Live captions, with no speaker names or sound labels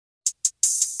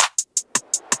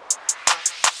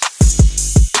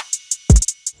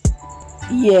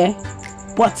Yeah,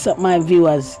 what's up my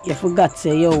viewers? You forgot to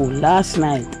say, yo, last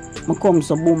night I come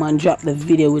so boom and drop the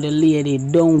video with a lady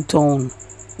downtown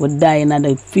who dying at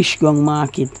the fish ground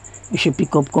market. You should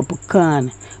pick up a couple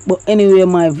can. But anyway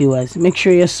my viewers, make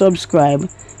sure you subscribe,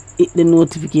 hit the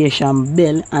notification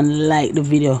bell and like the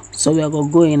video. So we are going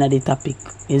to go in at the topic.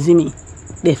 You see me?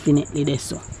 Definitely this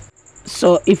so.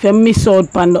 So if you miss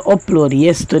out on the upload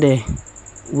yesterday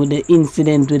with the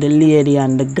incident with the lady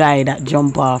and the guy that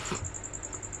jump off,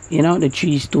 you know, the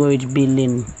 3 storage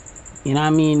building, you know what I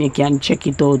mean, you can check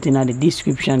it out in the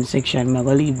description section. I'm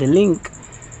gonna leave the link.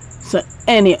 So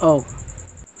anyhow,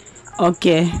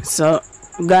 okay, so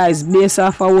guys, based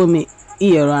off of what me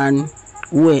hear and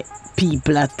where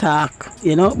people attack,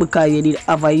 you know, because you did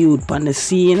have a youth on the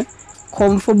scene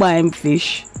come for buying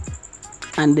fish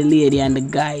and the lady and the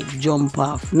guy jump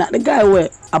off. Not the guy where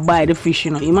I buy the fish,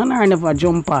 you know, him and her never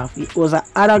jump off. It was a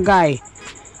other guy,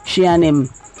 she and him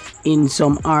in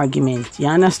some argument. You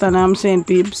understand what I'm saying,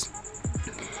 peeps?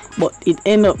 But it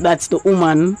end up that's the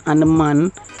woman and the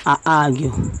man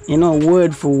argue, you know,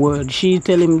 word for word. She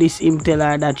tell him this, him tell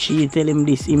her that. She tell him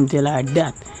this, him tell her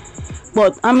that.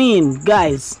 But I mean,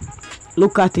 guys,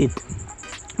 look at it.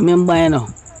 Remember, you know,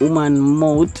 woman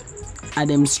mouth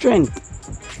and them strength.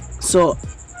 So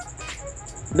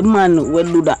the man will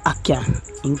do the action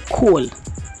in cold,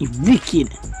 he wicked.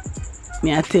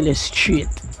 Me I tell you straight.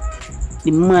 The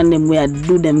man them will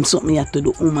do them something here to the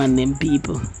woman them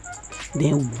people.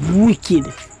 They wicked.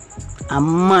 A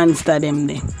monster them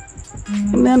there.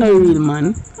 Them they not real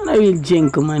man. Not real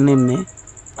gentleman them there.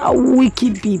 A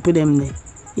wicked people them there.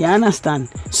 You understand?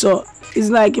 So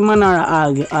it's like him and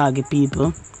her argue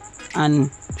people and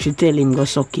she tell him go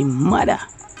suck him mother.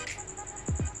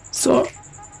 So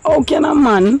how can a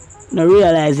man not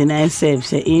realizing himself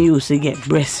say he used to get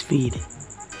breastfeed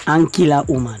and kill a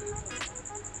woman?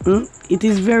 It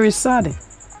is very sad.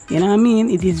 You know what I mean?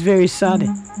 It is very sad.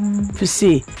 For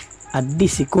see, at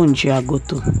this country I go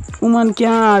to, woman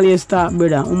can always talk,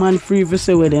 brother. Woman free for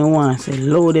say what they want. Say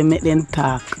loud they make them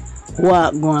talk.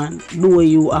 Walk, go on, do what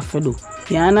you have to do.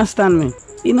 You understand me?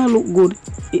 It don't look good.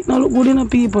 It don't look good in the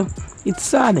people. It's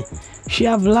sad. She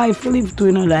have life to live to,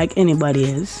 you know, like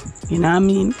anybody else. You know what I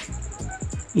mean?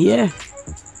 Yeah.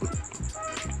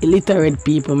 Illiterate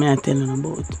people, me I telling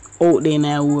about. Out there in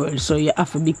our world, so you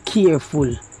have to be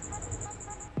careful.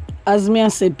 As me I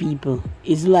say, people,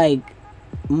 it's like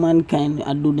mankind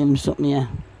I do them something. Yeah.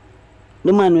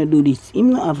 The man will do this. Him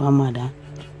not have a mother.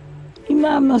 Him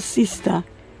not have no sister.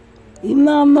 Him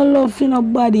not have no love for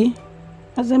nobody.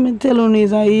 As I tell you,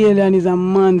 he's a alien, he's a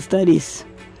monster. This.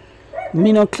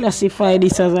 Me not classify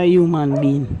this as a human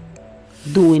being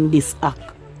doing this act.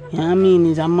 You know what I mean?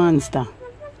 He's a monster.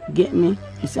 Get me?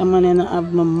 It's a man who don't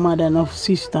have no mother, no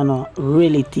sister, no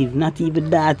relative, not even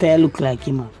daughter I look like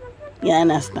him have. You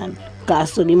understand?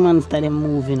 Cause so the monster them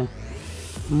move, you know.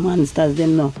 Monsters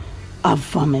them no have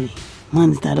family.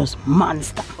 Monster does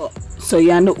monster. So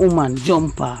you and the woman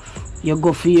jump off. You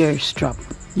go for your strap.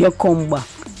 You come back.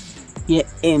 You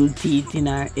empty it in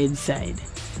her head side.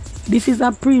 This is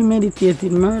a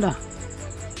premeditated murder.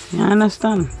 You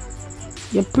understand?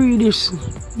 You pre this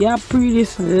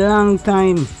long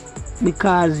time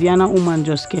because you're not a woman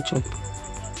just catch up.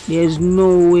 There's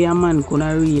no way a man could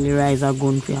really rise a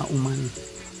gun for a woman.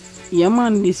 Yeah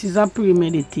man, this is a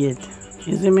premeditated.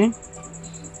 You see me?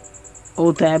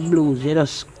 Out of blues, you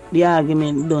just the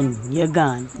argument done, you're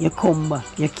gone, you come back,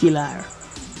 you kill her.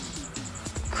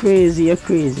 Crazy, you're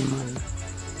crazy man.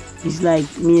 It's like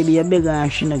maybe you beg her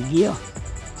and she not give.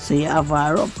 So you have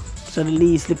her up. So the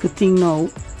least little thing now,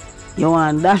 you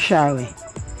want dash her away.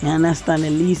 You understand? The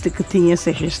least little thing you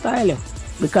say she style you.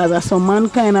 Because that's some man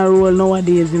kind of role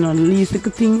nowadays, you know. The least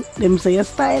little thing, them say you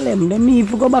style them. Them need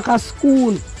to go back to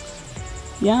school.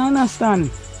 You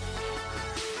understand?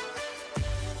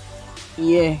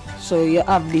 Yeah, so you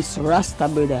have this rasta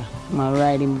brother man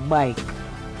riding bike.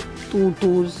 2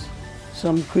 toes,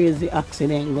 some crazy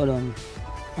accident go down.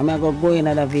 I'm going to go in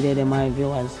another video to my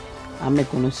viewers and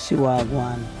make them see what I go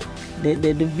on. The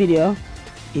video,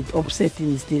 it's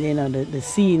upsetting still, you know, the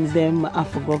scenes, them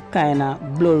have to go kind of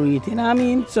blurry, you know what I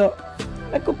mean? So,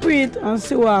 I could pray it and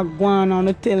see what I go on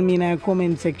and tell me in the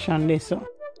comment section there, so.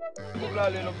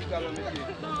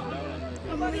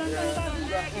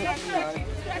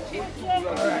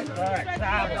 Alright.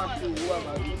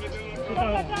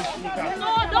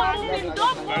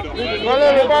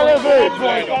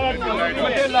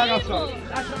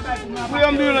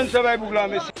 Don't move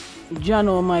it. John,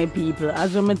 oh my people,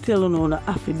 as I'm telling you, you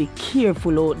have to be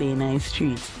careful out there in the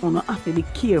streets. You have to be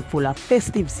careful. A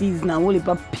festive season, and only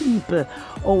for people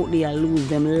out there lose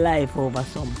them life over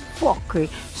some fuckery,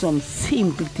 some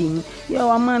simple thing. Yo,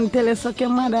 a man tell us suck your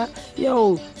mother.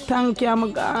 Yo, thank you,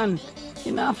 I'm gone.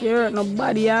 You don't have to hurt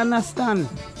nobody, you understand?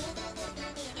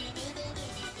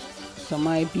 So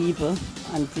my people,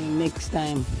 until next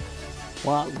time,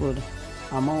 walk good.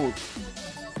 I'm out.